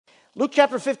Luke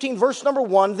chapter 15, verse number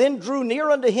 1, then drew near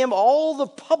unto him all the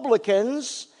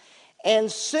publicans and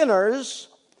sinners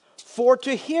for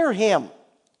to hear him.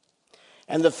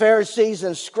 And the Pharisees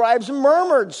and scribes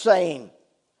murmured, saying,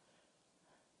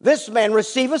 this man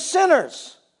receiveth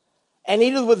sinners, and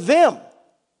eateth with them.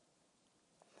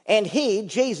 And he,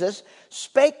 Jesus,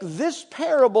 spake this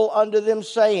parable unto them,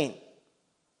 saying,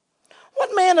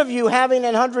 what man of you, having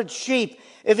 100 sheep,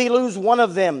 if he lose one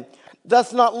of them,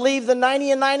 doth not leave the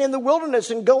 99 in the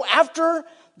wilderness, and go after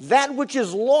that which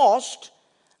is lost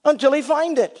until he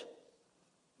find it?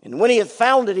 And when he hath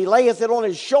found it, he layeth it on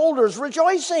his shoulders,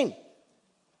 rejoicing.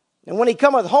 And when he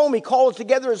cometh home, he calleth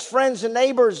together his friends and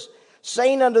neighbors,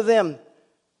 saying unto them,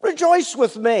 rejoice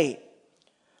with me,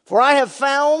 for I have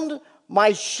found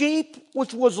my sheep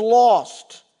which was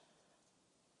lost.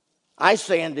 I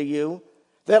say unto you,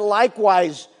 that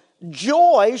likewise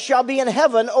joy shall be in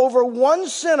heaven over one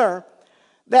sinner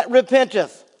that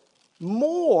repenteth,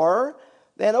 more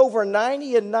than over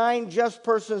 99 just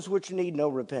persons which need no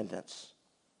repentance.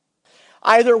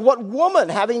 Either what woman,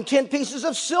 having 10 pieces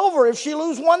of silver, if she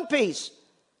lose one piece,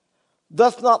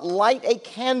 doth not light a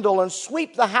candle and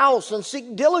sweep the house and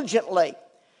seek diligently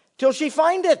till she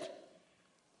find it?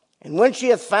 And when she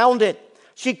hath found it,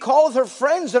 she calleth her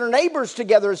friends and her neighbors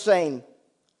together, saying,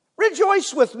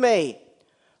 rejoice with me,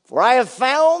 for I have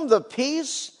found the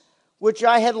piece which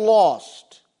I had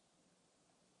lost.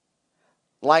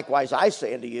 Likewise, I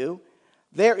say unto you,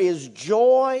 there is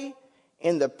joy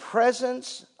in the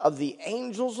presence of the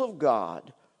angels of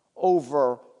God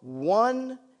over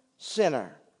one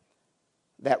sinner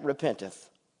that repenteth.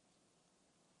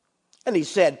 And he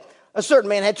said, a certain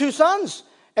man had 2 sons,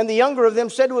 and the younger of them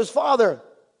said to his father,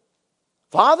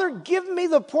 Father, give me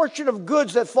the portion of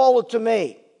goods that falleth to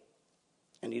me.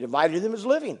 And he divided them his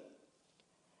living.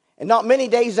 And not many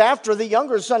days after, the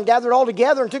younger son gathered all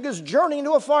together and took his journey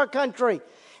into a far country,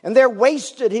 and there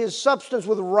wasted his substance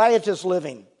with riotous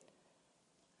living.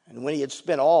 And when he had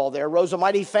spent all, there arose a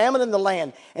mighty famine in the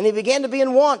land, and he began to be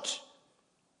in want.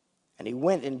 And he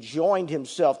went and joined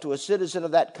himself to a citizen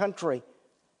of that country,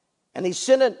 and he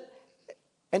sent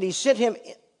him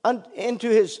into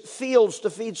his fields to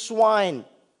feed swine.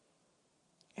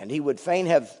 And he would fain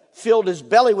have filled his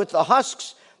belly with the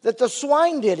husks that the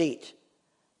swine did eat.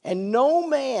 And no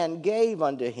man gave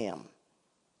unto him.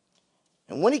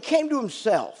 And when he came to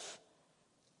himself,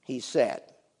 he said,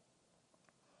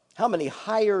 how many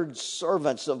hired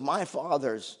servants of my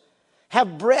father's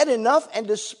have bread enough and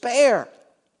to spare,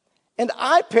 and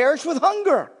I perish with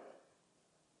hunger?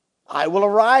 I will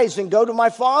arise and go to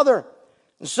my father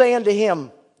and say unto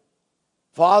him,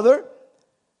 Father,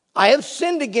 I have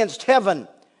sinned against heaven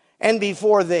and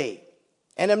before thee,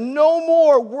 and am no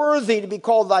more worthy to be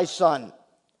called thy son.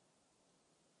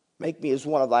 Make me as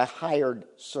one of thy hired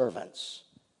servants.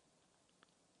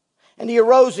 And he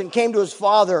arose and came to his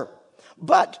father.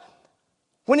 But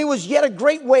when he was yet a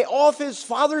great way off, his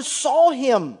father saw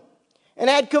him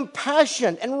and had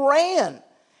compassion and ran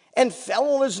and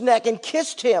fell on his neck and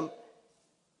kissed him.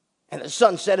 And the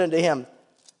son said unto him,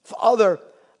 Father,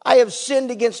 I have sinned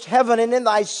against heaven and in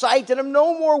thy sight, and am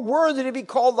no more worthy to be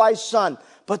called thy son.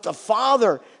 But the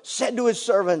father said to his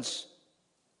servants,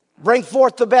 bring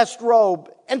forth the best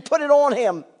robe and put it on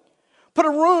him. Put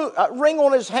a ring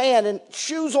on his hand and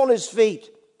shoes on his feet.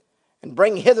 And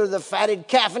bring hither the fatted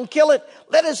calf and kill it.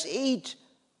 Let us eat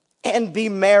and be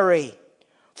merry.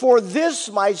 For this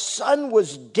my son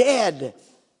was dead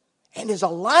and is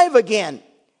alive again.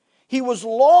 He was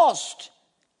lost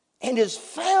and is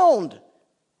found.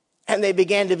 And they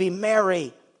began to be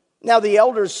merry. Now the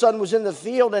elder son was in the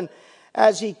field, and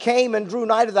as he came and drew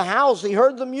nigh to the house, he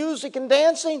heard the music and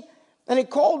dancing. And he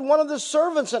called one of the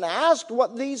servants and asked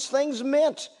what these things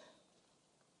meant.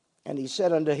 And he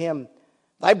said unto him,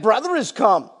 Thy brother is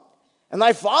come, and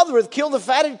thy father hath killed the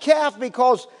fatted calf,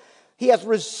 because he hath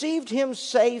received him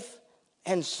safe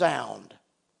and sound.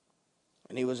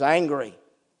 And he was angry,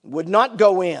 would not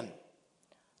go in.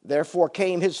 Therefore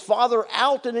came his father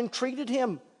out and entreated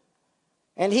him.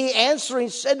 And he answering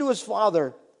said to his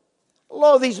father,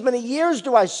 Lo, these many years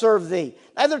do I serve thee,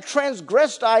 neither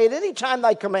transgressed I at any time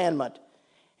thy commandment.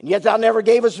 And yet thou never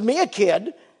gavest me a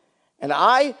kid, and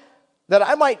that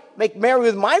I might make merry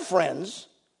with my friends.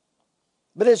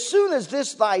 But as soon as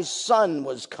this thy son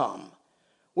was come,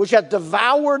 which hath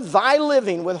devoured thy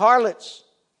living with harlots,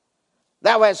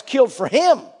 thou hast killed for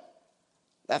him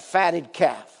that fatted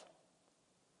calf.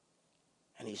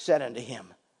 And he said unto him,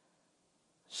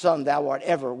 Son, thou art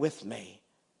ever with me,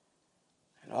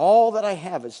 and all that I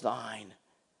have is thine.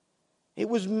 It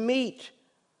was meet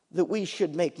that we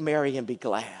should make merry and be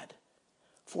glad.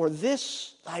 For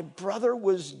this thy brother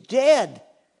was dead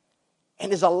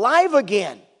and is alive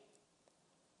again,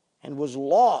 and was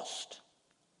lost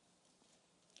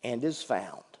and is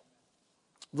found.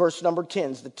 Verse number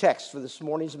 10 is the text for this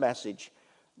morning's message.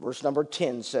 Verse number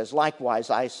 10 says, "Likewise,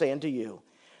 I say unto you,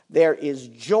 there is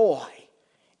joy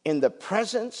in the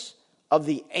presence of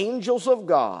the angels of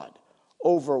God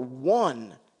over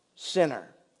one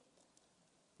sinner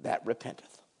that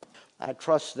repenteth." I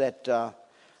trust that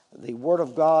the Word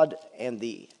of God and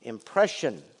the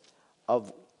impression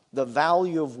of the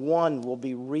value of one will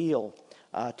be real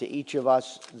to each of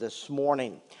us this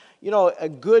morning. You know, a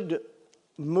good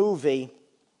movie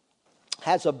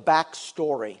has a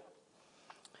backstory.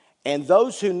 And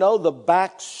those who know the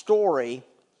backstory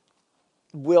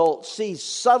will see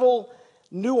subtle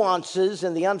nuances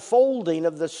in the unfolding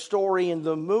of the story in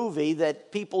the movie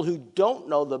that people who don't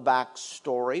know the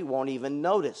backstory won't even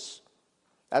notice.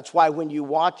 That's why when you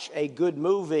watch a good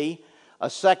movie a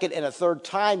second and a third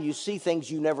time, you see things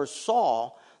you never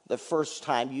saw the first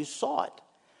time you saw it.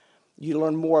 You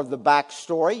learn more of the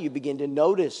backstory. You begin to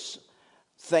notice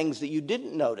things that you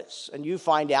didn't notice. And you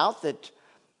find out that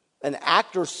an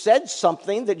actor said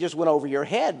something that just went over your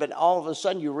head, but all of a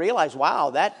sudden you realize,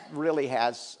 wow, that really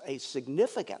has a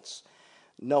significance,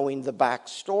 knowing the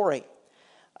backstory.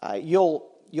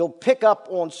 You'll pick up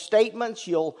on statements.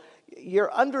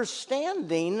 Your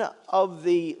understanding of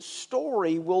the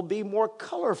story will be more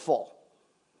colorful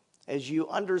as you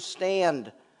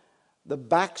understand the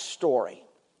backstory.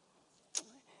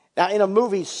 Now, in a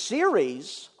movie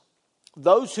series,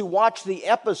 those who watch the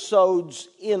episodes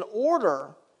in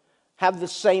order have the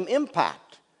same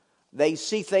impact. They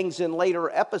see things in later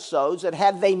episodes that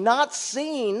had they not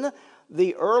seen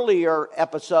the earlier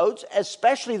episodes,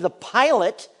 especially the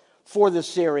pilot for the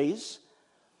series,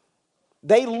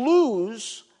 they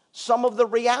lose some of the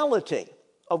reality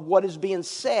of what is being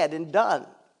said and done.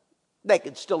 They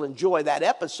could still enjoy that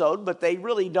episode, but they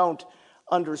really don't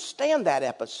understand that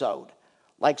episode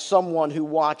like someone who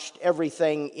watched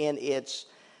everything in its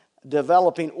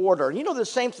developing order. You know, the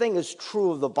same thing is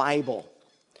true of the Bible.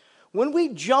 When we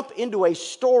jump into a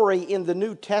story in the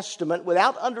New Testament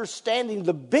without understanding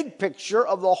the big picture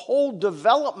of the whole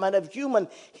development of human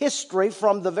history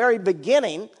from the very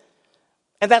beginning,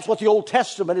 and that's what the Old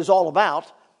Testament is all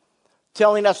about,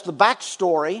 telling us the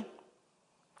backstory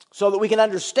so that we can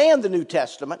understand the New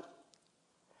Testament.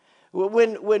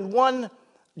 When one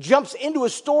jumps into a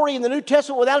story in the New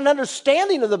Testament without an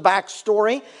understanding of the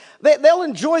backstory, they'll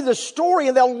enjoy the story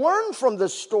and they'll learn from the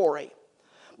story,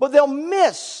 but they'll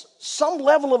miss some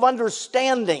level of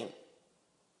understanding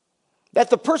that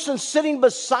the person sitting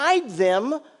beside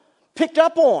them picked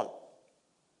up on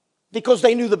because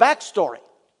they knew the backstory.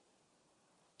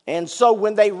 And so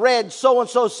when they read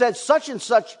so-and-so said such and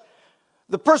such,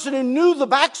 the person who knew the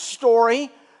backstory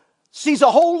sees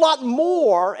a whole lot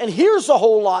more and hears a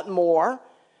whole lot more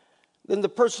than the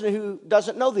person who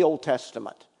doesn't know the Old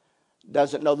Testament,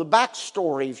 doesn't know the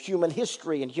backstory of human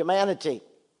history and humanity.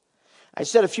 I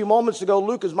said a few moments ago,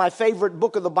 Luke is my favorite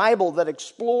book of the Bible that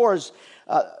explores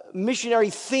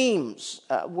missionary themes.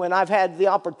 When I've had the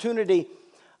opportunity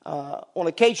on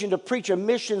occasion to preach a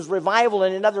missions revival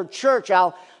in another church,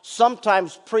 I'll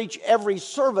sometimes preach every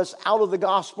service out of the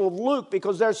Gospel of Luke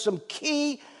because there's some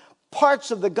key parts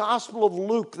of the Gospel of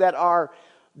Luke that are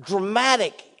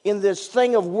dramatic in this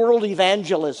thing of world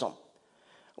evangelism.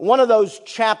 One of those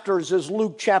chapters is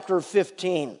Luke chapter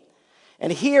 15.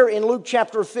 And here in Luke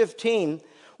chapter 15,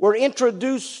 we're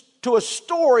introduced to a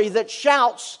story that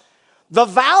shouts the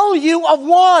value of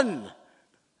one.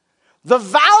 The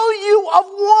value of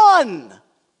one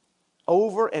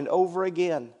over and over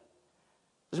again.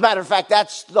 As a matter of fact,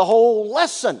 that's the whole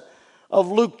lesson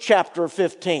of Luke chapter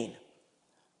 15.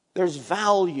 There's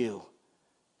value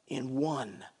in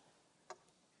one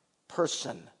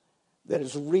person that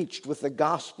is reached with the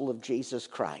gospel of Jesus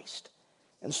Christ.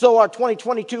 And so our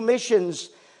 2022 missions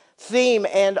theme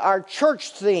and our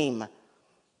church theme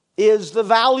is the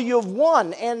value of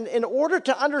one. And in order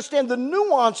to understand the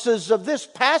nuances of this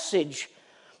passage,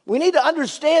 we need to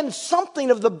understand something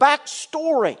of the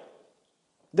backstory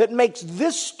that makes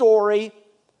this story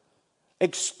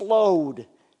explode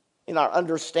in our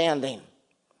understanding.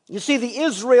 You see, the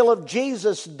Israel of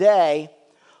Jesus' day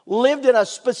lived in a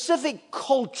specific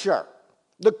culture,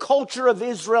 the culture of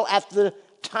Israel at the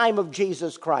time of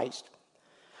Jesus Christ.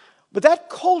 But that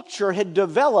culture had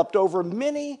developed over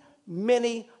many,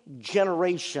 many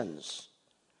generations.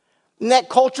 And that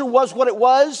culture was what it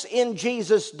was in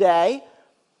Jesus' day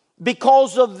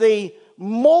because of the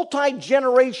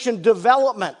multi-generation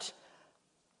development.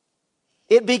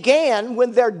 It began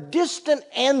when their distant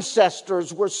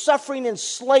ancestors were suffering in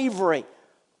slavery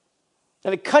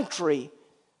in a country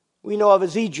we know of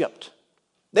as Egypt.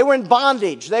 They were in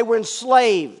bondage. They were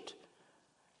enslaved.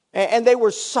 And they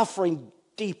were suffering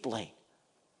deeply.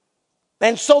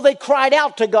 And so they cried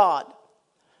out to God.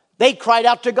 They cried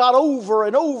out to God over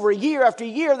and over, year after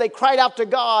year. They cried out to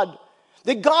God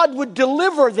that God would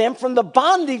deliver them from the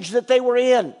bondage that they were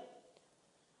in.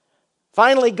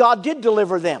 Finally, God did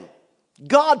deliver them.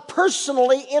 God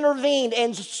personally intervened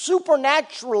and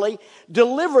supernaturally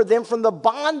delivered them from the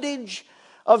bondage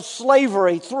of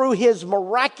slavery through His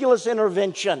miraculous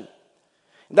intervention.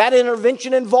 That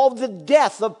intervention involved the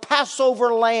death of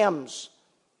Passover lambs,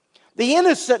 the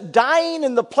innocent dying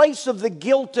in the place of the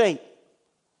guilty.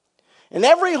 And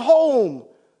every home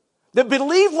that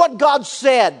believed what God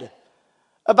said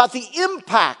about the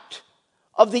impact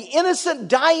of the innocent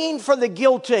dying for the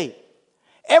guilty,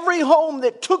 every home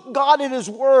that took God at His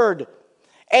word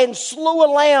and slew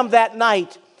a lamb that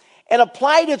night and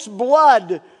applied its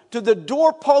blood to the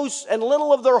doorposts and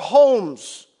lintel of their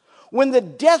homes, when the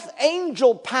death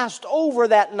angel passed over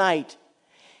that night,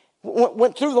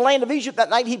 went through the land of Egypt that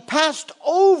night, he passed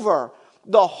over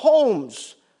the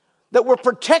homes that were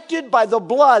protected by the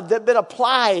blood that had been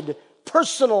applied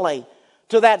personally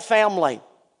to that family.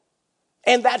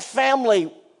 And that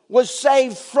family was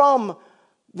saved from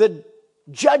the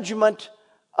judgment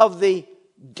of the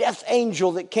death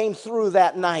angel that came through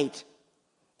that night.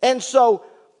 And so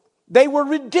they were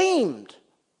redeemed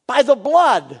by the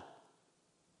blood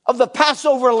of the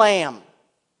Passover lamb.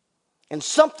 And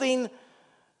something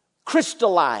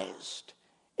crystallized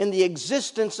in the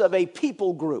existence of a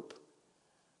people group.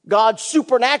 God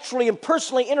supernaturally and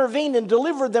personally intervened and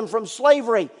delivered them from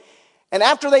slavery. And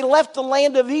after they left the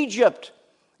land of Egypt,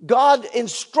 God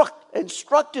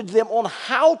instructed them on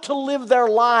how to live their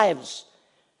lives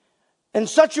in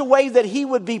such a way that He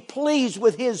would be pleased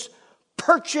with His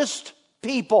purchased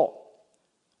people.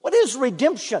 What is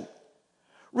redemption?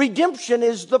 Redemption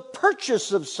is the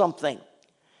purchase of something.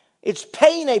 It's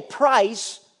paying a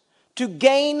price to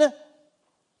gain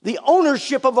the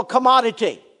ownership of a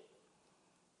commodity.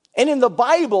 And in the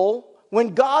Bible,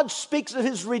 when God speaks of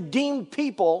His redeemed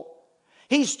people,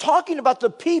 He's talking about the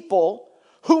people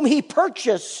whom He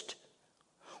purchased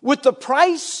with the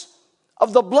price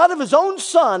of the blood of His own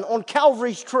Son on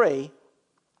Calvary's tree,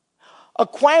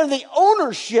 acquiring the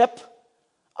ownership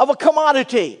of a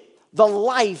commodity, the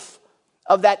life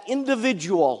of that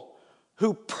individual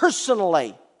who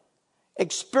personally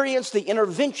experienced the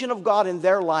intervention of God in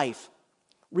their life,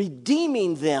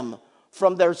 redeeming them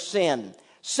from their sin,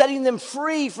 setting them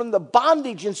free from the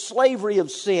bondage and slavery of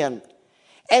sin.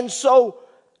 And so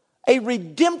a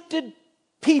redempted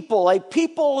people, a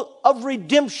people of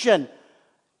redemption,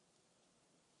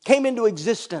 came into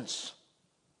existence.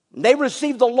 They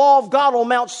received the law of God on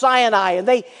Mount Sinai, and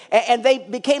they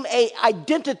became an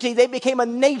identity. They became a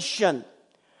nation.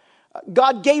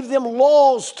 God gave them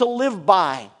laws to live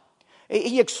by.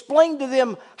 He explained to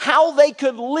them how they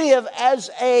could live as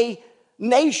a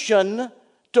nation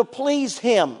to please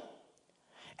Him.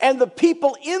 And the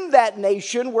people in that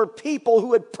nation were people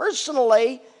who had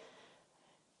personally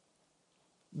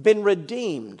been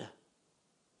redeemed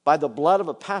by the blood of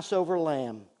a Passover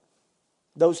lamb.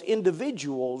 Those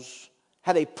individuals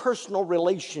had a personal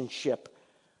relationship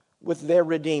with their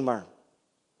Redeemer.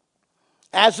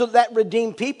 As of that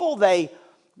redeemed people, they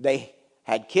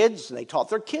had kids, and they taught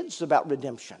their kids about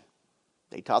redemption.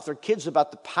 They taught their kids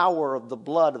about the power of the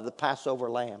blood of the Passover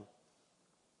lamb.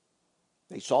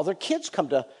 They saw their kids come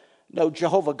to know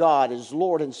Jehovah God as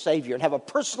Lord and Savior and have a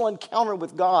personal encounter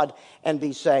with God and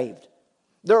be saved.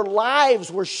 Their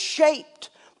lives were shaped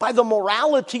by the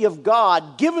morality of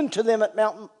God given to them at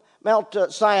Mount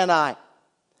Sinai.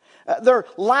 Their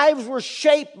lives were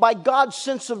shaped by God's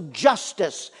sense of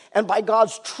justice and by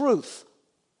God's truth.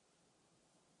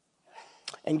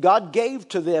 And God gave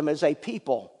to them as a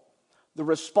people the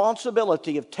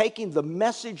responsibility of taking the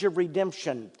message of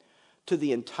redemption to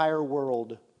the entire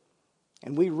world.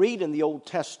 And we read in the Old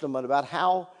Testament about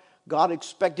how God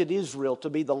expected Israel to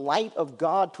be the light of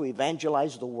God to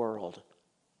evangelize the world.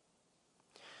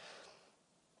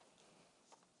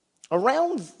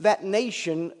 Around that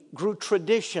nation grew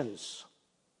traditions,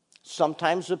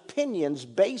 sometimes opinions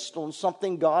based on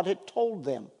something God had told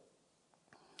them.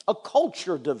 A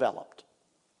culture developed.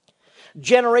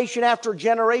 Generation after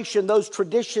generation, those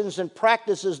traditions and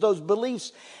practices, those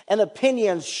beliefs and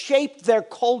opinions shaped their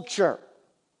culture.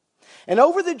 And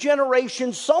over the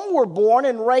generations, some were born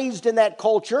and raised in that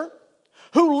culture,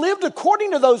 who lived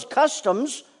according to those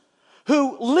customs,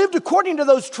 who lived according to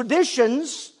those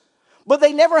traditions, but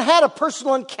they never had a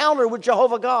personal encounter with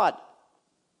Jehovah God.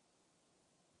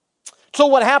 So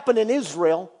what happened in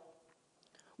Israel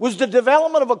was the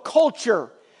development of a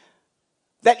culture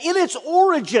that in its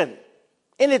origin,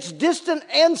 in its distant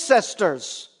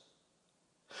ancestors,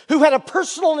 who had a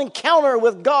personal encounter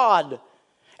with God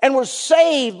and were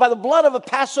saved by the blood of a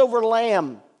Passover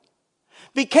lamb,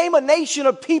 became a nation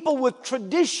of people with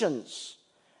traditions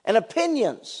and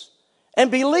opinions and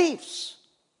beliefs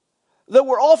that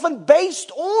were often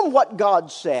based on what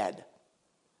God said.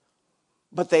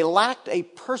 But they lacked a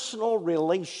personal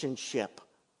relationship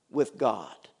with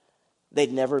God.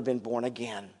 They'd never been born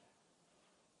again.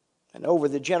 And over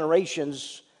the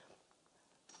generations,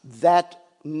 that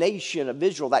nation of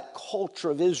Israel, that culture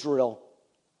of Israel,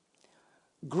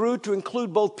 grew to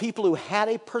include both people who had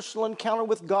a personal encounter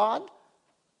with God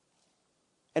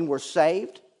and were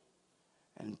saved,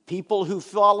 and people who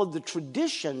followed the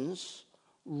traditions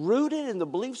rooted in the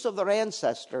beliefs of their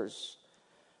ancestors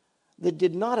that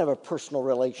did not have a personal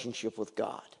relationship with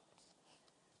God.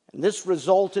 And this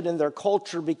resulted in their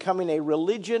culture becoming a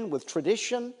religion with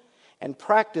tradition and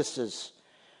practices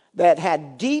that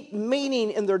had deep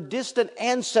meaning in their distant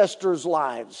ancestors'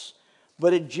 lives,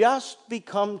 but had just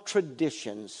become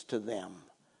traditions to them.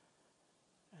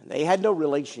 And they had no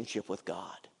relationship with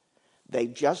God. They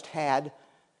just had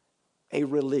a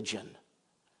religion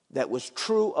that was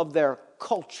true of their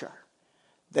culture,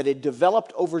 that had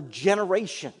developed over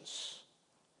generations,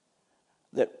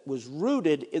 that was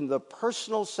rooted in the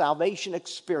personal salvation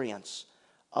experience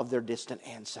of their distant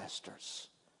ancestors.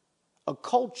 A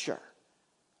culture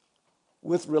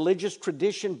with religious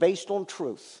tradition based on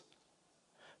truth,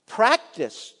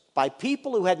 practiced by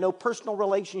people who had no personal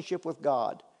relationship with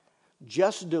God,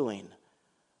 just doing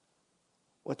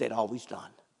what they'd always done.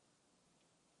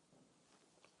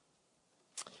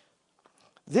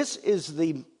 This is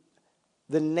the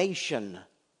nation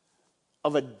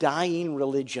of a dying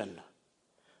religion,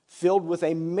 filled with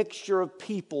a mixture of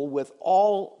people with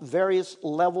all various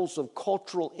levels of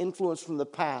cultural influence from the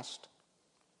past,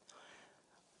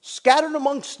 scattered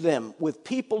amongst them with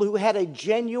people who had a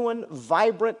genuine,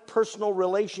 vibrant, personal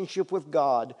relationship with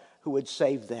God who had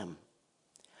saved them.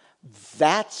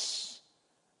 That's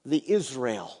the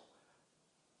Israel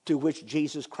to which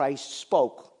Jesus Christ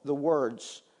spoke the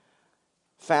words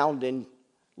found in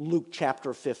Luke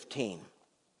chapter 15.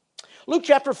 Luke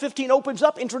chapter 15 opens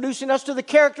up introducing us to the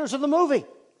characters of the movie.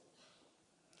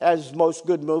 As most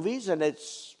good movies, in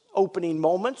its opening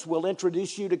moments will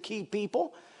introduce you to key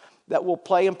people that will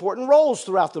play important roles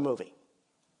throughout the movie.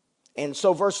 And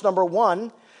so verse number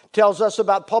 1 tells us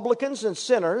about publicans and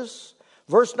sinners.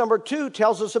 Verse number 2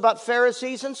 tells us about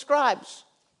Pharisees and scribes.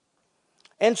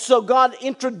 And so God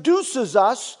introduces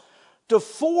us to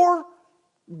 4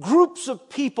 groups of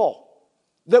people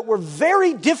that were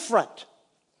very different,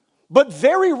 but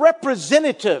very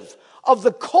representative of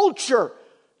the culture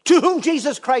to whom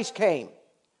Jesus Christ came.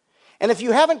 And if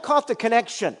you haven't caught the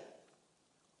connection,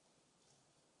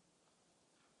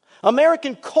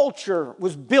 American culture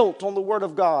was built on the Word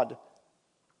of God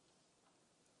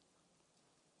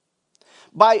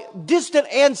by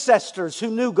distant ancestors who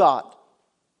knew God.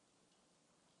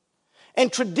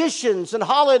 And traditions and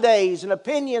holidays and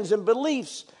opinions and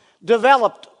beliefs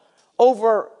developed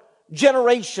over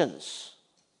generations.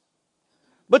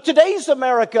 But today's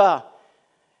America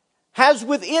has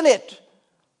within it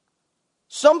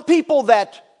some people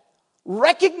that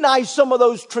recognize some of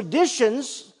those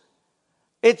traditions.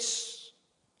 It's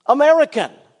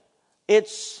American.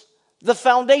 It's the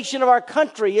foundation of our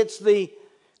country. It's the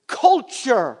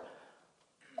culture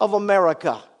of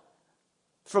America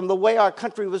from the way our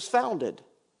country was founded.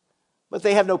 But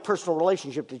they have no personal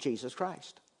relationship to Jesus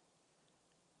Christ.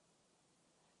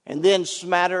 And then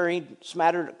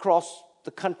smattered across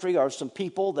the country are some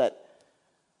people that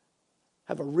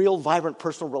have a real vibrant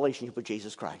personal relationship with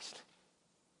Jesus Christ.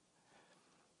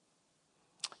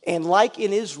 And like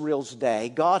in Israel's day,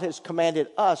 God has commanded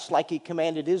us, like He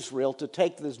commanded Israel, to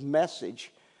take this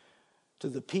message to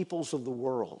the peoples of the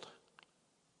world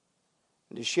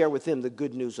and to share with them the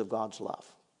good news of God's love.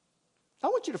 I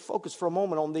want you to focus for a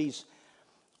moment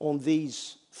on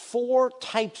these 4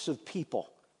 types of people,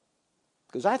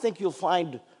 because I think you'll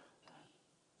find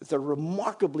that they're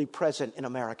remarkably present in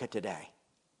America today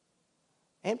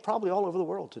and probably all over the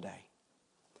world today.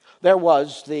 There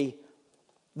was the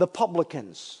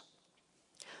publicans.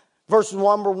 Verse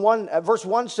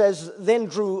 1 says, "Then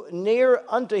drew near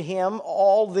unto him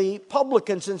all the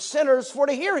publicans and sinners for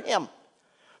to hear him."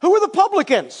 Who are the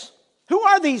publicans? Who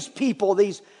are these people,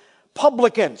 these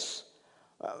publicans?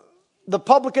 The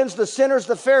publicans, the sinners,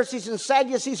 the Pharisees, and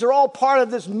Sadducees are all part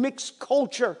of this mixed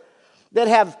culture that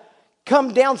have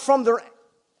come down from their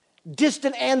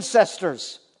distant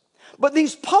ancestors. But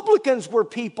these publicans were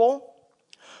people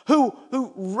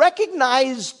who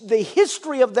recognized the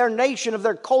history of their nation, of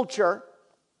their culture,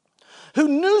 who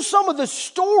knew some of the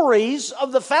stories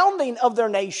of the founding of their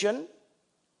nation,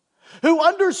 who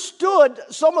understood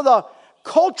some of the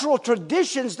cultural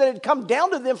traditions that had come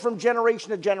down to them from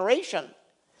generation to generation.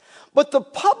 But the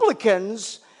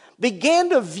publicans began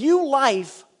to view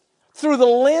life through the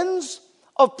lens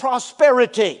of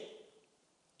prosperity.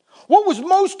 What was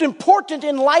most important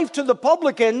in life to the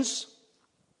publicans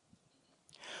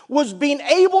was being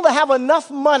able to have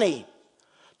enough money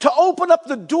to open up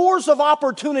the doors of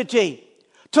opportunity,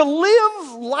 to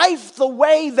live life the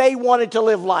way they wanted to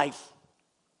live life.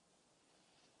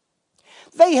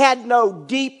 They had no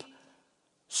deep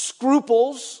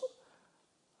scruples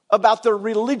about the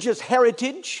religious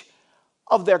heritage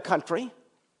of their country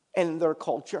and their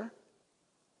culture.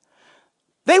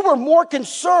 They were more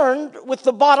concerned with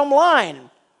the bottom line,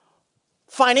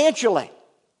 financially.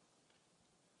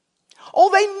 Oh,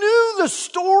 they knew the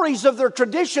stories of their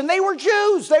tradition. They were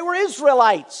Jews. They were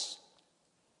Israelites.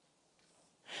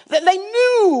 That they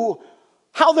knew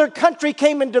how their country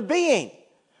came into being.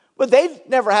 But they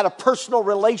never had a personal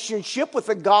relationship with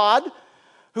the God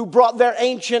who brought their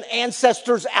ancient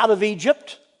ancestors out of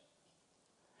Egypt.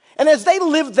 And as they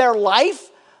lived their life,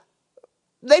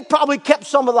 they probably kept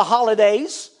some of the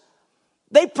holidays.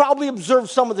 They probably observed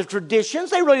some of the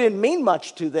traditions. They really didn't mean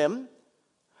much to them.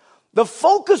 The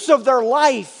focus of their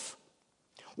life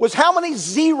was how many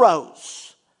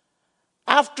zeros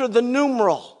after the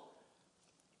numeral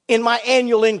in my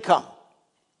annual income.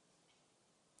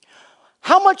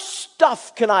 How much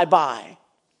stuff can I buy?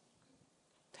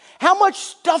 How much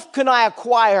stuff can I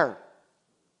acquire?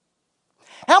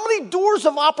 How many doors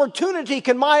of opportunity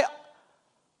can my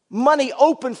money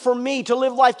open for me to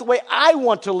live life the way I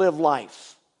want to live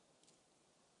life?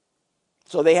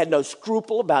 So they had no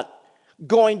scruple about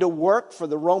going to work for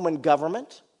the Roman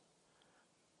government,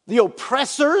 the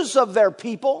oppressors of their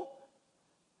people,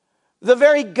 the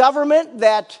very government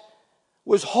that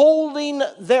was holding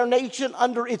their nation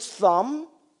under its thumb.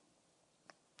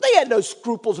 They had no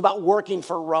scruples about working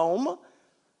for Rome.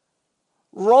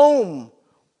 Rome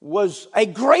was a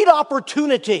great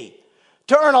opportunity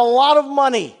to earn a lot of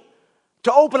money,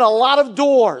 to open a lot of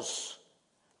doors,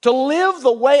 to live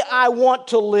the way I want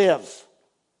to live.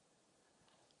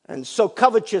 And so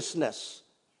covetousness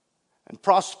and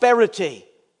prosperity,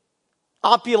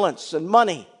 opulence and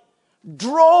money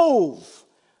drove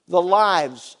the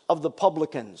lives of the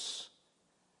publicans.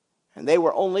 And they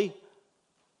were only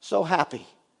so happy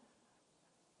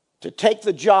to take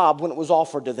the job when it was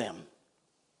offered to them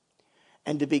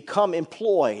and to become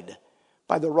employed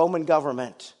by the Roman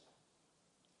government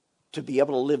to be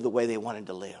able to live the way they wanted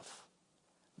to live.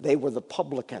 They were the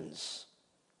publicans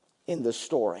in the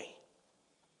story.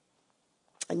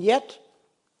 And yet,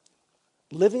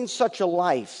 living such a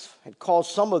life had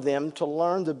caused some of them to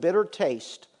learn the bitter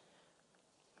taste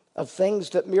of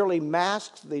things that merely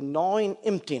masked the gnawing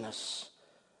emptiness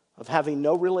of having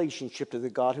no relationship to the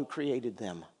God who created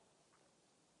them.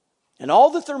 And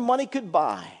all that their money could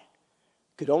buy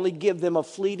could only give them a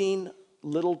fleeting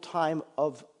little time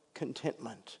of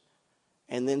contentment.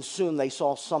 And then soon they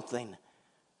saw something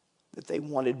that they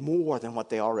wanted more than what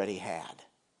they already had.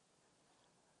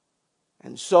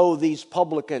 And so these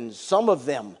publicans, some of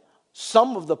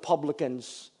the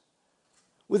publicans,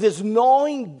 with this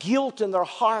gnawing guilt in their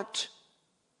heart,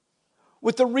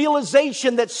 with the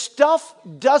realization that stuff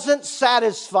doesn't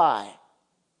satisfy,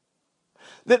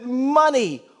 that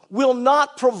money will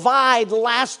not provide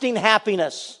lasting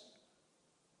happiness,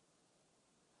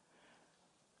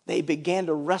 they began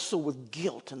to wrestle with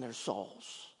guilt in their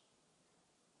souls.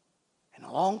 And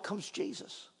along comes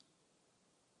Jesus.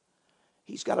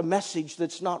 He's got a message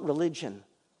that's not religion.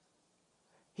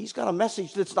 He's got a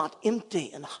message that's not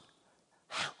empty and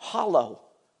hollow.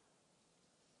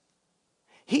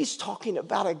 He's talking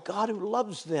about a God who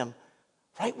loves them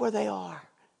right where they are.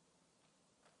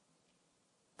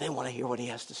 They want to hear what he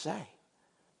has to say.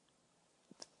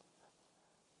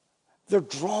 They're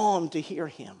drawn to hear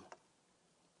him.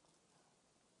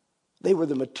 They were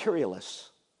the materialists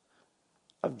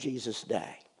of Jesus'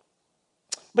 day.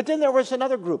 But then there was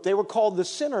another group. They were called the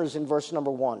sinners in verse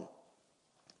number 1.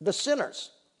 The sinners.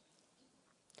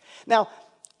 Now,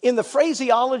 in the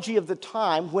phraseology of the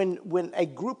time, when a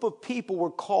group of people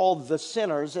were called the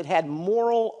sinners, it had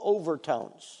moral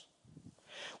overtones.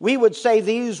 We would say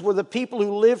these were the people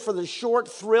who lived for the short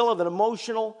thrill of an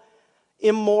emotional,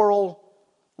 immoral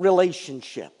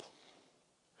relationship.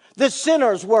 The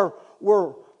sinners were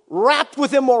wrapped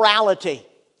with immorality.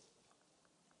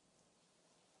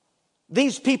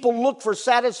 These people look for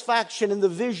satisfaction in the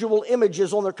visual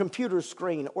images on their computer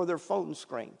screen or their phone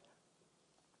screen.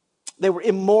 They were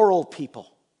immoral people.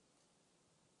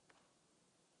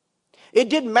 It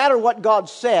didn't matter what God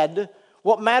said.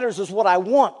 What matters is what I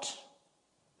want.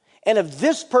 And if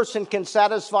this person can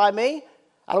satisfy me,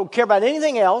 I don't care about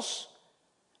anything else.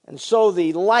 And so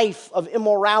the life of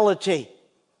immorality,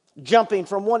 jumping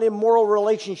from one immoral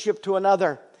relationship to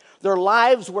another, their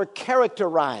lives were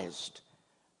characterized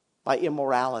by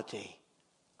immorality.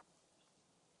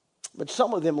 But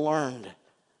some of them learned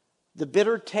the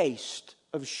bitter taste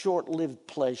of short-lived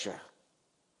pleasure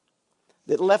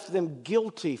that left them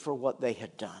guilty for what they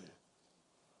had done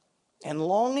and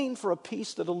longing for a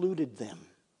peace that eluded them.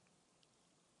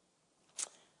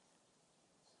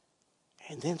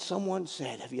 And then someone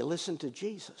said, have you listened to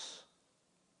Jesus?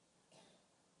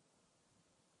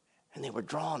 And they were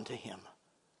drawn to him.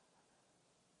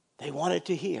 They wanted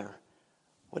to hear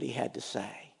what he had to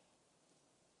say.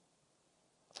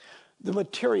 The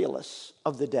materialists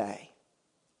of the day,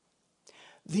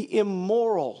 the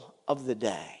immoral of the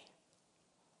day.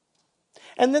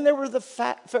 And then there were the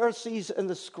Pharisees and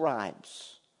the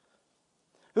scribes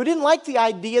who didn't like the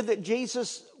idea that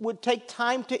Jesus would take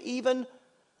time to even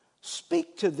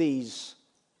speak to these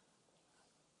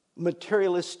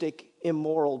materialistic,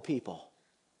 immoral people.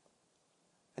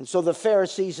 And so the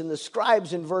Pharisees and the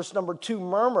scribes in verse number 2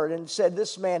 murmured and said,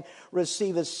 this man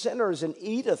receiveth sinners and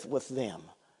eateth with them.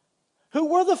 Who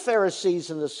were the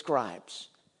Pharisees and the scribes?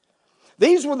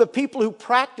 These were the people who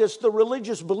practiced the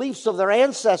religious beliefs of their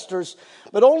ancestors,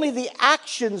 but only the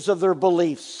actions of their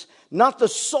beliefs, not the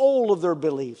soul of their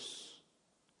beliefs.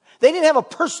 They didn't have a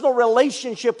personal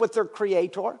relationship with their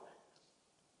Creator.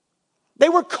 They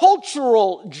were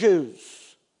cultural Jews.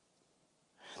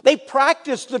 They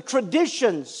practiced the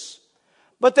traditions,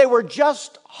 but they were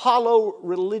just hollow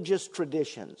religious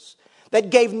traditions that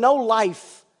gave no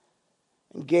life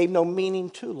and gave no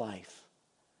meaning to life.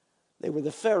 They were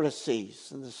the Pharisees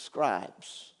and the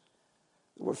scribes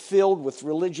who were filled with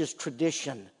religious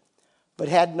tradition, but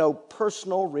had no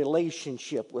personal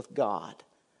relationship with God.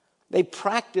 They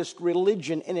practiced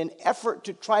religion in an effort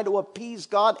to try to appease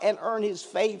God and earn his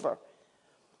favor,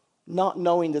 not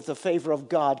knowing that the favor of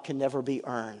God can never be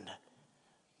earned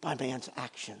by man's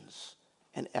actions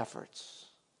and efforts.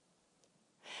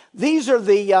 These are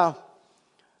the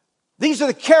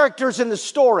characters in the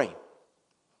story.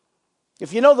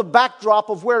 If you know the backdrop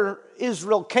of where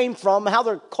Israel came from, how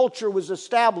their culture was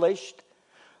established,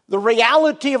 the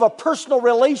reality of a personal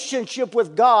relationship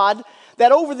with God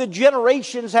that over the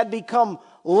generations had become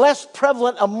less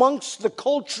prevalent amongst the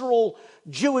cultural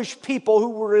Jewish people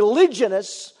who were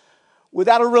religionists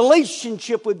without a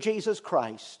relationship with Jesus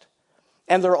Christ.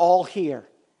 And they're all here.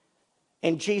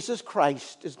 And Jesus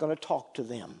Christ is going to talk to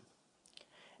them.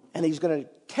 And he's going to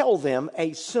tell them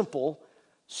a simple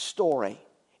story.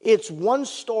 It's one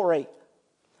story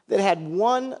that had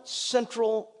one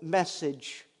central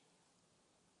message.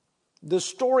 The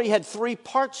story had 3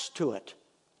 parts to it.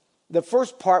 The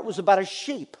first part was about a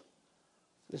sheep.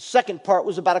 The second part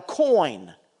was about a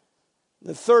coin.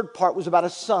 The third part was about a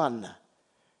son.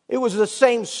 It was the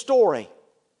same story.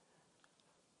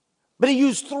 But he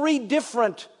used 3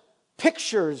 different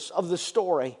pictures of the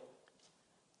story.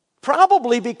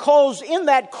 Probably because in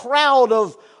that crowd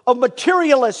of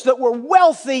materialists that were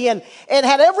wealthy and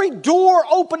had every door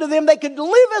open to them, they could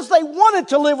live as they wanted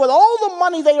to live with all the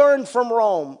money they earned from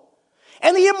Rome.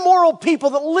 And the immoral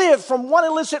people that lived from one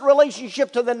illicit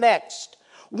relationship to the next.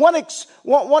 One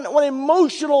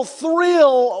emotional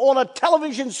thrill on a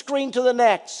television screen to the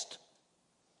next.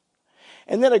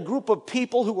 And then a group of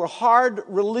people who were hard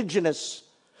religionists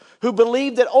who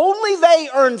believed that only they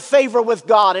earned favor with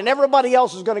God and everybody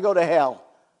else is going to go to hell.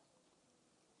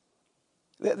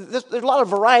 There's a lot of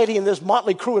variety in this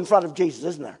motley crew in front of Jesus,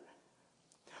 isn't there?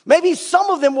 Maybe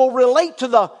some of them will relate to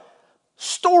the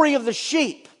story of the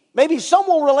sheep. Maybe some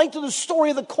will relate to the story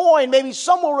of the coin. Maybe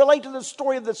some will relate to the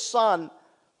story of the son.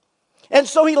 And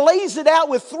so he lays it out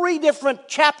with 3 different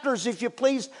chapters, if you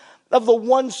please, of the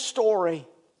one story.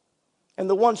 And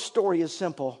the one story is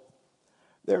simple.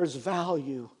 There is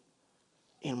value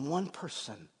in one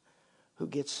person who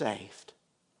gets saved.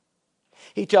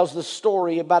 He tells the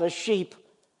story about a sheep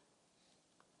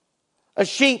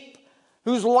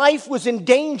whose life was in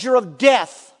danger of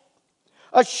death,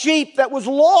 a sheep that was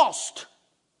lost.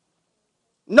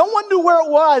 No one knew where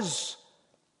it was.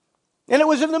 And it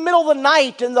was in the middle of the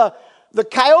night, and the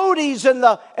coyotes and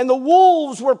the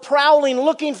wolves were prowling,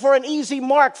 looking for an easy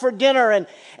mark for dinner.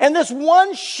 And this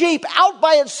one sheep out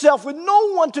by itself with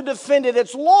no one to defend it,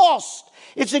 it's lost.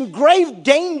 It's in grave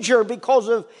danger because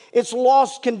of its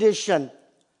lost condition.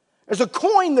 There's a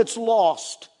coin that's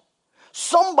lost.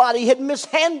 Somebody had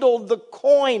mishandled the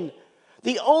coin.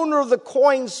 The owner of the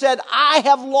coin said, I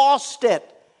have lost it.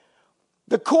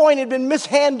 The coin had been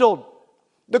mishandled.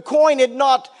 The coin had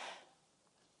not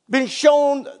been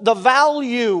shown the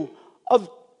value of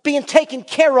being taken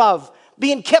care of,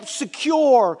 being kept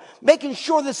secure, making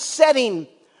sure the setting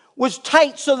was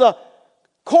tight so the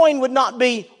coin would not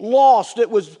be lost. It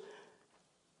was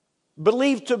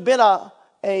believed to have been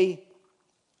a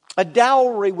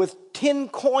dowry with 10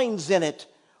 coins in it,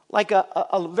 like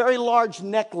a very large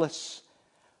necklace.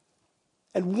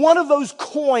 And one of those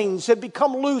coins had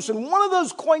become loose, and one of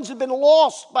those coins had been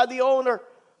lost by the owner.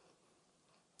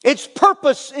 Its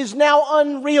purpose is now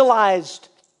unrealized.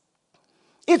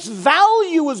 Its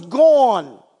value is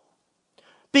gone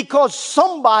because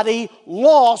somebody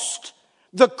lost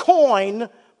the coin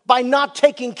by not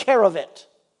taking care of it.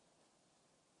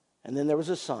 And then there was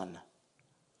a son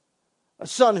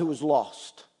who was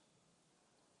lost.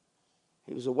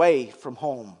 He was away from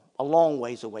home, a long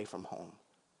ways away from home.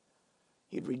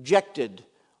 He'd rejected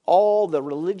all the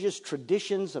religious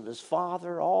traditions of his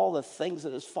father, all the things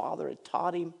that his father had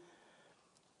taught him.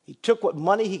 He took what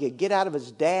money he could get out of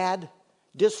his dad,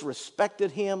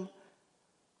 disrespected him.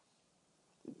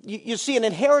 You see, an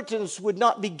inheritance would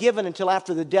not be given until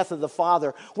after the death of the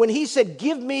father. When he said,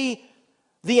 give me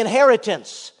the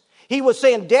inheritance, he was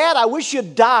saying, Dad, I wish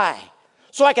you'd die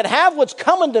so I could have what's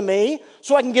coming to me,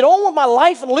 so I can get on with my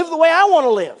life and live the way I want to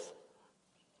live.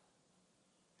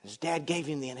 His dad gave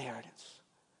him the inheritance.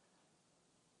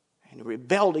 And he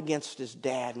rebelled against his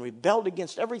dad and rebelled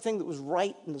against everything that was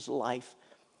right in his life.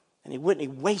 And he went and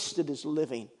he wasted his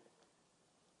living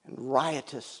in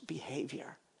riotous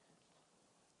behavior.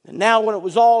 And now when it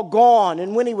was all gone,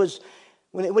 and when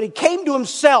he came to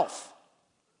himself,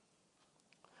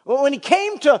 when he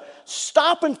came to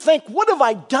stop and think, what have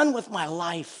I done with my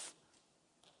life?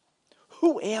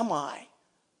 Who am I?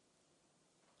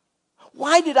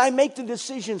 Why did I make the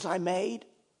decisions I made?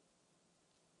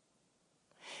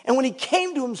 And when he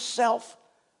came to himself,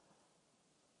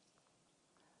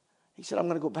 he said, I'm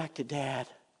going to go back to Dad.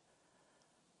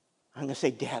 I'm going to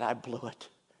say, Dad, I blew it.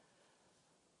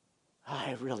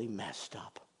 I really messed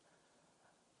up.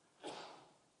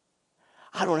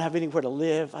 I don't have anywhere to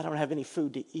live. I don't have any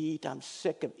food to eat. I'm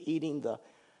sick of eating the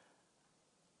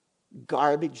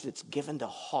garbage that's given to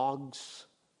hogs.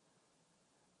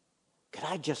 Could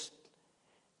I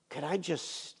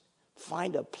just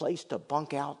find a place to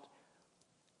bunk out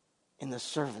in the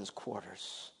servants'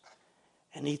 quarters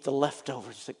and eat the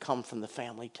leftovers that come from the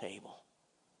family table?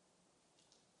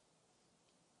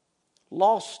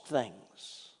 Lost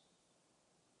things.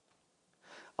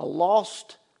 A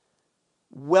lost,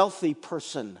 wealthy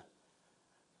person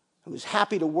who was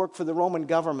happy to work for the Roman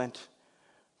government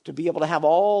to be able to have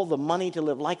all the money to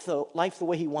live life the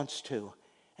way he wants to,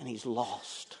 and he's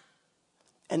lost.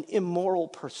 An immoral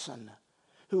person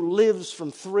who lives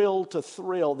from thrill to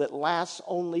thrill that lasts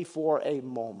only for a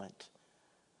moment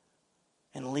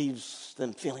and leaves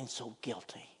them feeling so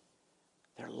guilty.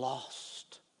 They're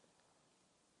lost.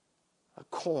 A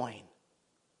coin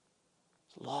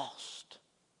is lost.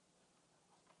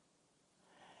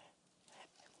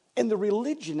 And the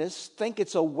religionists think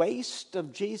it's a waste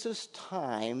of Jesus'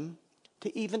 time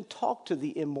to even talk to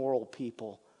the immoral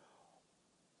people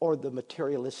or the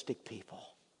materialistic people.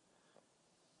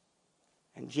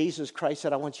 And Jesus Christ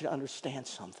said, I want you to understand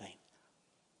something.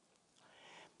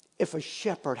 If a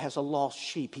shepherd has a lost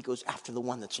sheep, he goes after the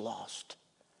one that's lost.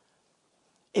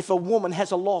 If a woman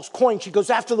has a lost coin, she goes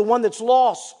after the one that's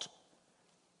lost.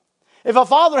 If a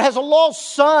father has a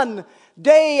lost son,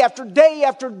 day after day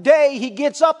after day, he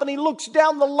gets up and he looks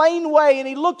down the laneway and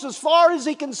he looks as far as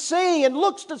he can see and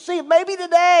looks to see if maybe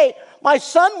today my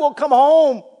son will come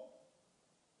home.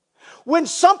 When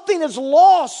something is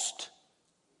lost,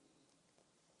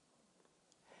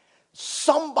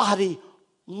 somebody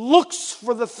looks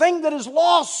for the thing that is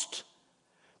lost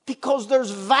because there's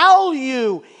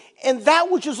value in that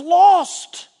which is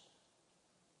lost.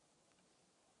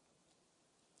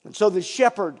 And so the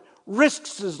shepherd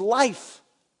risks his life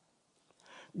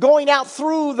going out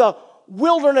through the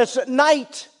wilderness at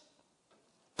night,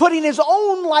 putting his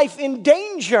own life in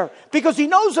danger because he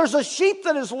knows there's a sheep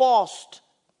that is lost.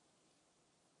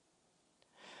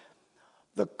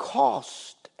 The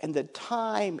cost and the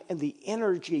time and the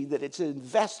energy that it's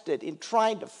invested in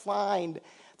trying to find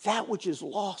that which is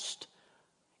lost.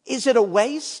 Is it a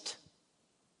waste?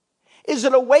 Is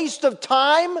it a waste of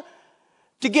time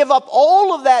to give up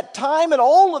all of that time and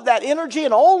all of that energy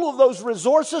and all of those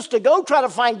resources to go try to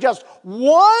find just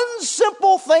one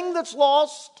simple thing that's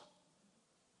lost?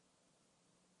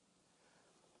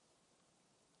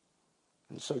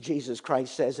 And so Jesus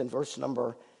Christ says in verse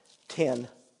number 10,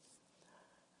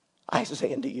 I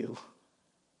say unto you,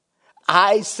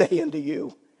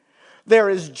 there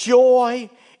is joy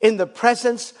in the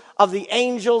presence of the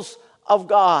angels of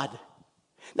God.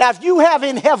 Now, if you have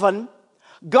in heaven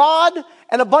God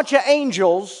and a bunch of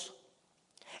angels,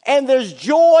 and there's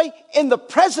joy in the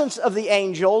presence of the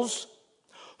angels,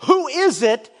 who is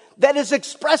it that is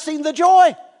expressing the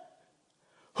joy?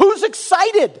 Who's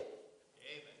excited?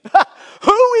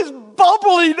 Who is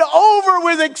bubbling over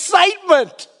with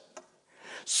excitement?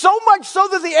 So much so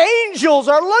that the angels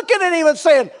are looking at him and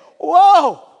saying,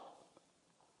 whoa!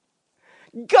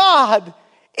 God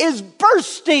is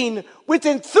bursting with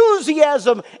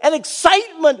enthusiasm and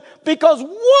excitement because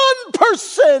one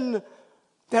person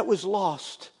that was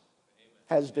lost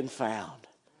has been found.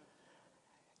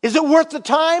 Is it worth the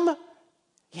time?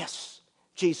 Yes,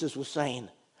 Jesus was saying.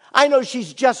 I know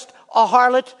she's just a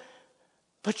harlot,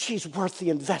 but she's worth the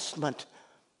investment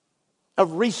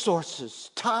of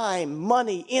resources, time,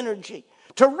 money, energy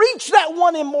to reach that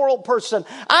one immoral person.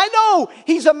 I know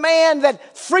he's a man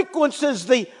that frequents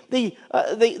the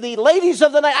ladies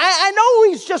of the night. I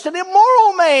know he's just an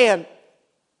immoral man.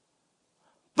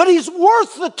 But he's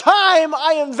worth the time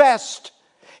I invest.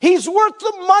 He's worth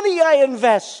the money I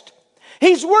invest.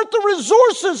 He's worth the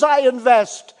resources I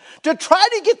invest to try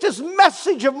to get this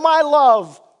message of my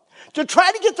love, to try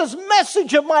to get this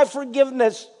message of my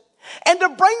forgiveness, and to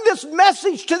bring this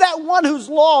message to that one who's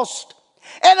lost.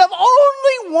 And if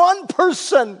only one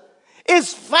person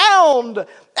is found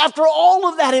after all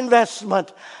of that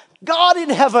investment, God in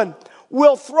heaven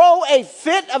will throw a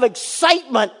fit of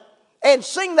excitement and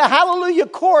sing the hallelujah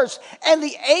chorus. And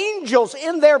the angels,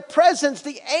 in their presence,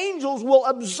 the angels will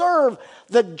observe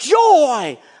the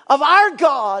joy of our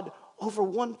God over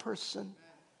one person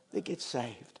that gets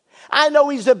saved. I know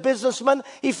he's a businessman.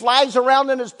 He flies around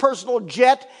in his personal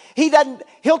jet.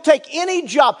 He'll take any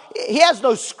job. He has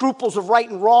no scruples of right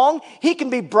and wrong. He can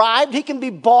be bribed. He can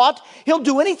be bought. He'll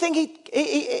do anything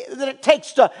that it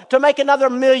takes to make another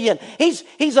million. He's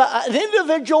an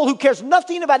individual who cares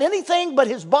nothing about anything but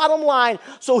his bottom line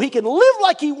so he can live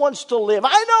like he wants to live.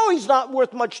 I know he's not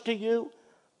worth much to you.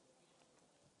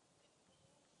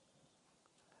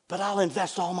 But I'll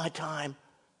invest all my time.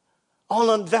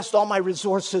 I'll invest all my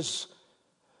resources.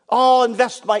 I'll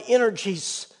invest my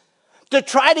energies to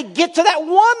try to get to that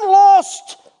one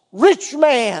lost rich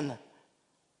man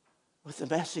with the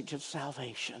message of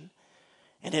salvation.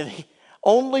 And if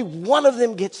only one of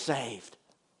them gets saved,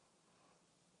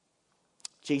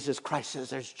 Jesus Christ says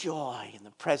there's joy in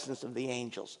the presence of the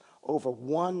angels over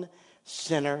one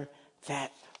sinner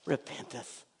that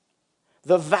repenteth.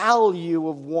 The value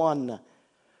of one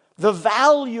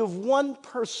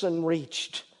person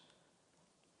reached.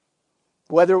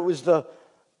 Whether it was the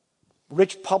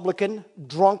rich publican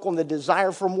drunk on the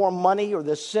desire for more money, or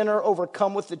the sinner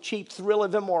overcome with the cheap thrill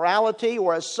of immorality,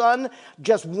 or a son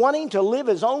just wanting to live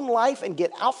his own life and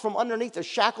get out from underneath the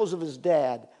shackles of his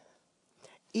dad,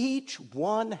 each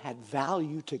one had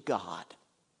value to God.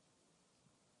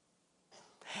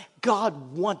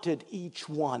 God wanted each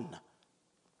one,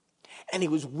 and he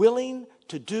was willing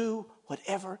to do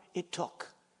whatever it took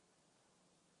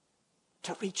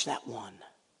to reach that one.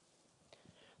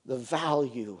 The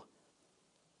value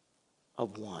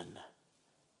of one.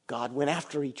 God went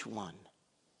after each one.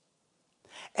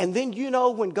 And then,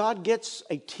 when God gets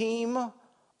a team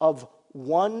of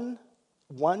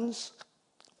ones,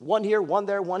 one here, one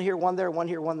there, one here, one there, one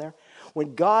here, one there.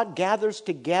 When God gathers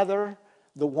together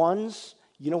the ones,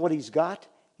 you know what he's got?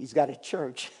 He's got a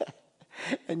church.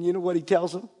 And you know what he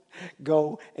tells them?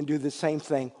 Go and do the same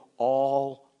thing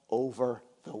all over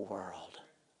the world.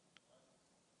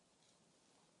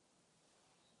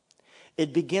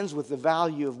 It begins with the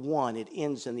value of one. It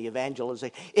ends in the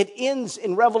evangelization. It ends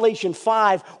in Revelation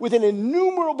 5 with an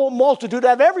innumerable multitude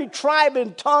of every tribe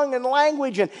and tongue and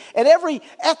language and every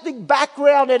ethnic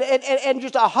background and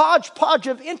just a hodgepodge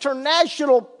of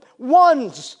international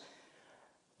ones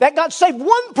that got saved,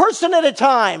 one person at a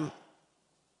time,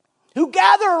 who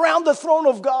gather around the throne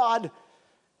of God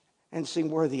and sing,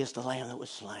 "Worthy is the Lamb that was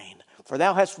slain. For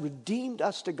thou hast redeemed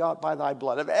us to God by thy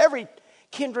blood," of every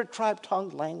kindred, tribe,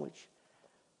 tongue, language.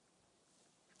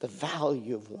 The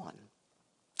value of one.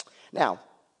 Now,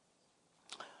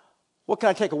 what can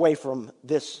I take away from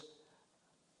this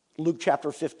Luke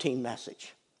chapter 15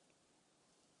 message?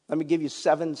 Let me give you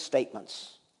 7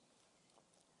 statements.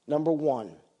 Number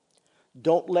 1,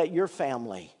 don't let your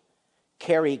family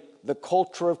carry the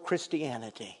culture of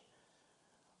Christianity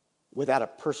without a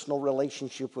personal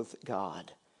relationship with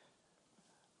God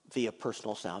via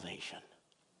personal salvation.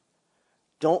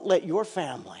 Don't let your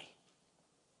family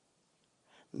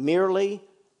merely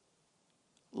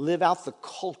live out the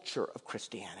culture of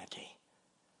Christianity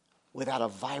without a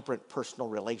vibrant personal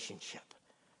relationship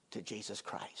to Jesus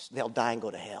Christ. They'll die and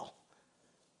go to hell.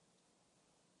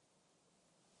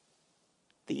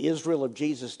 The Israel of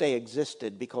Jesus' day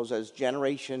existed because as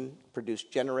generation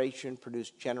produced generation,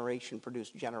 produced generation,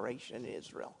 produced generation in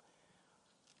Israel,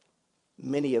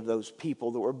 many of those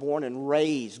people that were born and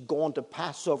raised, gone to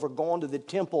Passover, gone to the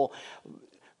temple,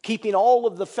 keeping all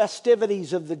of the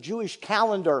festivities of the Jewish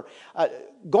calendar,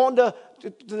 gone to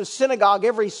the synagogue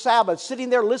every Sabbath, sitting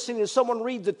there listening to someone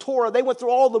read the Torah. They went through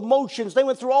all the motions. They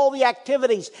went through all the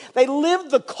activities. They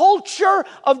lived the culture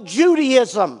of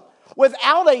Judaism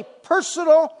without a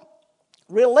personal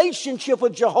relationship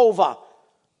with Jehovah.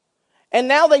 And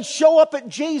now they show up at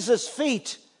Jesus'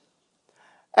 feet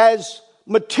as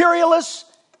materialists,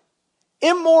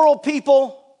 immoral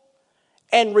people,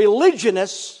 and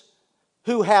religionists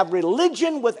who have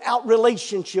religion without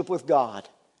relationship with God.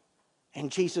 And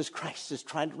Jesus Christ is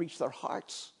trying to reach their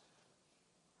hearts.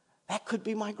 That could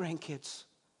be my grandkids.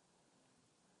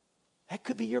 That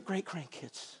could be your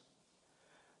great-grandkids.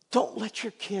 Don't let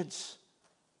your kids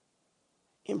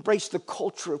embrace the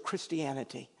culture of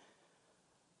Christianity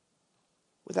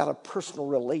without a personal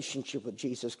relationship with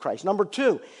Jesus Christ. Number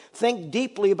 2, think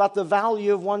deeply about the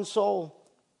value of one's soul.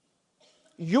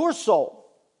 Your soul,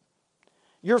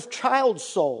 your child's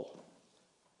soul,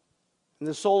 and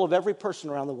the soul of every person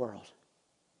around the world.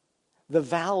 The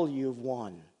value of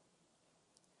one.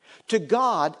 To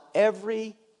God,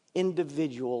 every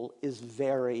individual is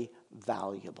very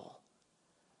valuable.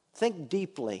 Think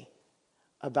deeply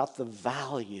about the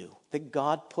value that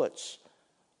God puts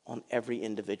on every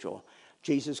individual.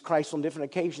 Jesus Christ on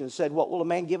different occasions said, what will a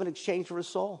man give in exchange for his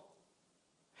soul?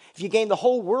 If you gain the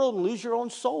whole world and lose your own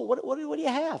soul, what do you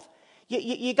have?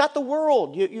 You got the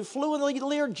world. You flew in the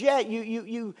Learjet.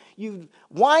 You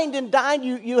wined and dined.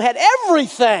 You had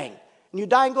everything. And you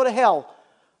die and go to hell.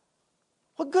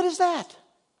 What good is that?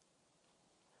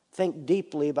 Think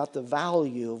deeply about the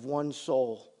value of one's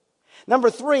soul. Number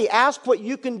 3, ask what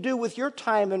you can do with your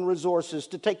time and resources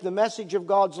to take the message of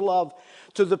God's love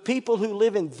to the people who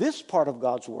live in this part of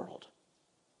God's world.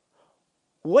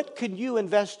 What can you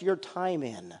invest your time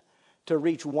in to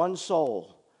reach one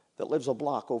soul that lives a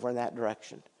block over in that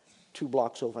direction, 2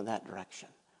 blocks over in that direction,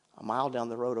 a mile down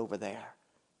the road over there?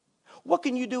 What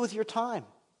can you do with your time?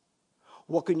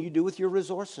 What can you do with your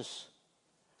resources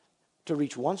to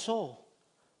reach one soul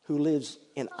who lives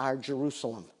in our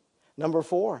Jerusalem? Number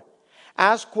 4,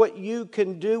 ask what you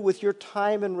can do with your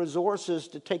time and resources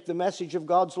to take the message of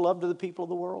God's love to the people of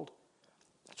the world.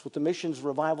 That's what the missions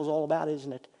revival is all about,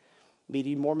 isn't it?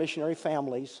 Meeting more missionary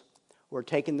families who are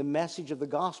taking the message of the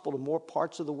gospel to more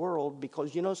parts of the world,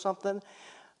 because you know something?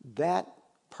 That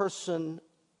person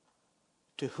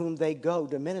to whom they go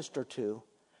to minister to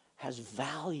has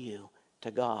value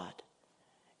to God.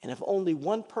 And if only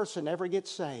one person ever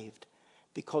gets saved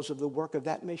because of the work of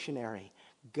that missionary,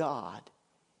 God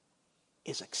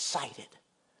is excited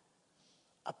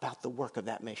about the work of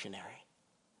that missionary.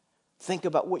 Think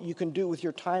about what you can do with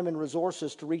your time and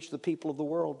resources to reach the people of the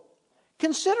world.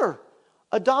 Consider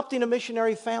adopting a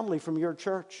missionary family from your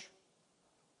church.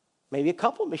 Maybe a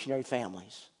couple of missionary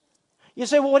families. You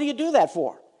say, well, what do you do that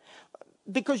for?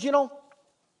 Because, you know,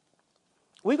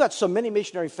 we've got so many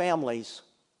missionary families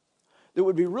that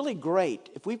would be really great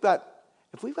if we've got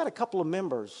a couple of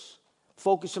members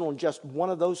focusing on just one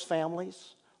of those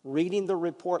families, reading the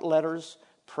report letters,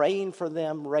 praying for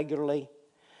them regularly,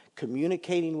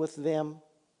 communicating with them.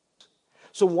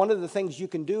 So one of the things you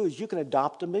can do is you can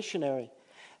adopt a missionary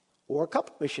or a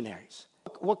couple of missionaries.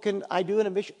 What can I do in a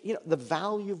mission? You know, the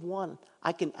value of one.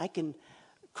 I can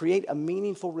create a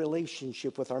meaningful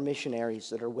relationship with our missionaries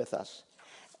that are with us.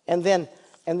 And then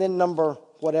number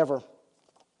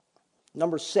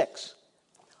 6,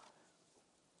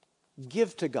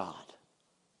 give to God.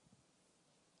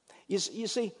 You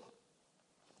see,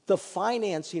 the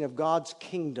financing of God's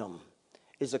kingdom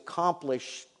is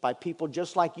accomplished by people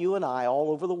just like you and I all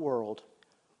over the world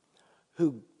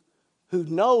who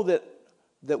know that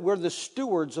we're the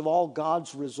stewards of all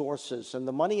God's resources. And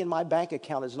the money in my bank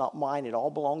account is not mine. It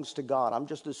all belongs to God. I'm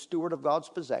just a steward of God's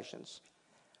possessions.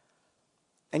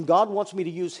 And God wants me to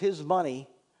use His money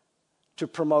to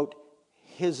promote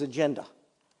His agenda.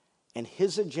 And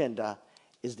His agenda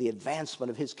is the advancement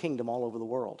of His kingdom all over the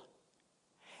world.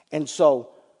 And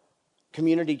so,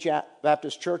 Community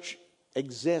Baptist Church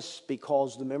exists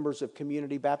because the members of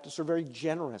Community Baptist are very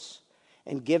generous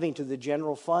in giving to the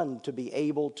general fund to be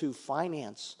able to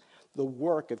finance the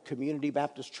work of Community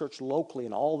Baptist Church locally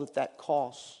and all that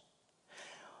costs.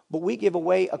 But we give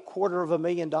away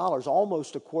 $250,000,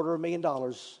 almost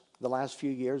 $250,000 the last few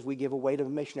years. We give away to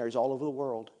missionaries all over the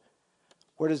world.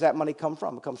 Where does that money come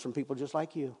from? It comes from people just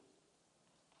like you,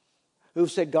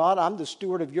 who've said, God, I'm the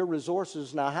steward of your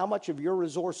resources. Now, how much of your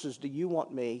resources do you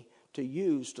want me to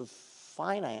use to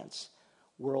finance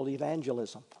world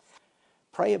evangelism?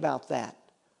 Pray about that.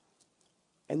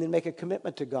 And then make a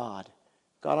commitment to God.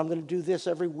 God, I'm going to do this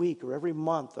every week or every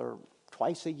month or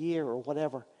twice a year or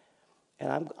whatever.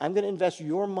 And I'm going to invest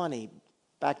your money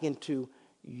back into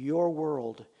your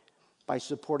world by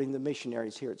supporting the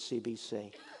missionaries here at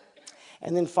CBC.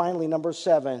 And then finally, number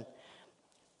 7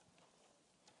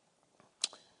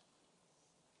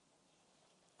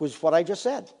 was what I just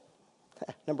said.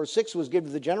 Number 6 was give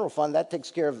to the general fund. That takes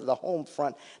care of the home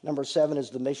front. Number 7 is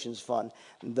the missions fund.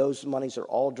 And those monies are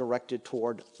all directed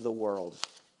toward the world.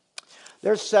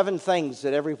 There's 7 things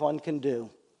that everyone can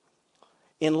do.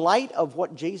 In light of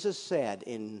what Jesus said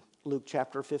in Luke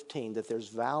chapter 15, that there's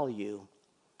value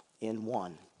in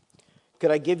one. Could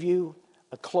I give you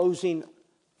a closing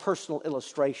personal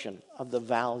illustration of the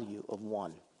value of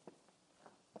one?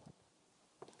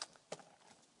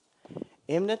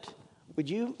 Imnit, would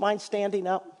you mind standing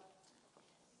up?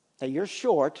 Now, you're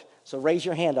short, so raise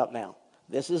your hand up now.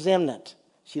 This is Imnit.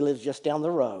 She lives just down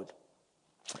the road.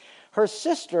 Her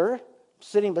sister,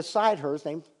 sitting beside her, is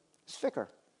named Ficker.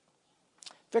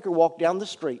 Ficker walked down the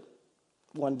street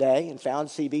one day and found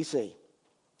CBC.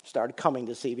 Started coming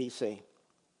to CBC.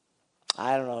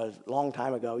 I don't know, a long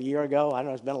time ago, a year ago. I don't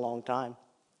know, it's been a long time.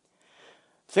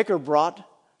 Ficker brought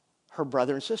her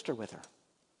brother and sister with her.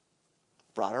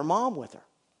 Brought her mom with her.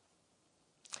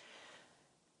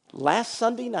 Last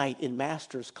Sunday night in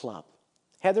Masters Club.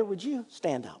 Heather, would you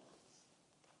stand up?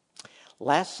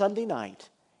 Last Sunday night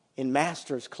in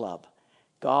Masters Club,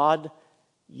 God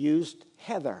used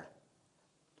Heather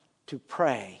to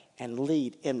pray and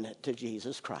lead Imnit to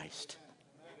Jesus Christ.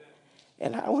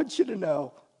 And I want you to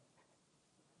know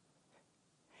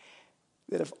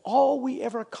that if all we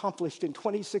ever accomplished in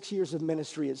 26 years of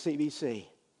ministry at CBC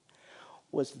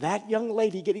was that young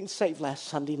lady getting saved last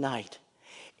Sunday night,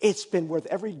 it's been worth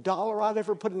every dollar I've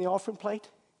ever put in the offering plate.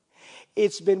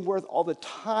 It's been worth all the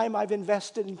time I've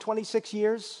invested in 26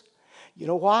 years. You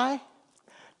know why?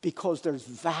 Because there's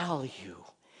value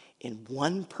in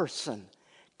one person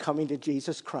coming to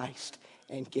Jesus Christ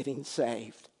and getting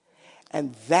saved.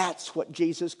 And that's what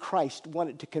Jesus Christ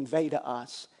wanted to convey to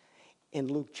us in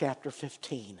Luke chapter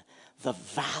 15. The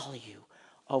value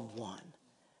of one.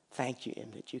 Thank you,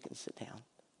 Imnit. You can sit down.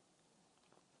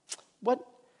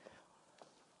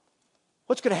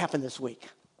 What's going to happen this week?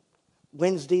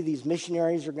 Wednesday, these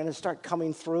missionaries are going to start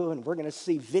coming through, and we're going to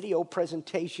see video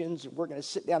presentations, and we're going to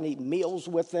sit down and eat meals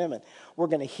with them, and we're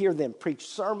going to hear them preach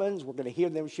sermons, we're going to hear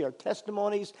them share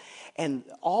testimonies, and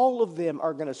all of them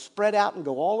are going to spread out and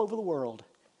go all over the world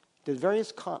to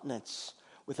various continents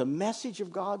with a message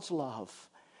of God's love,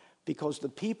 because the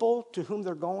people to whom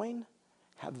they're going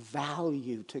have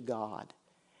value to God.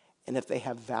 And if they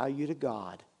have value to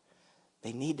God,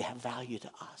 they need to have value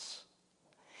to us.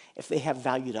 If they have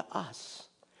value to us,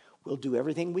 we'll do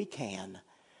everything we can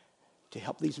to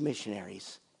help these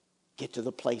missionaries get to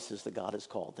the places that God has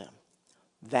called them.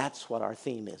 That's what our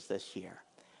theme is this year,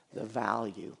 the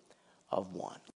value of one.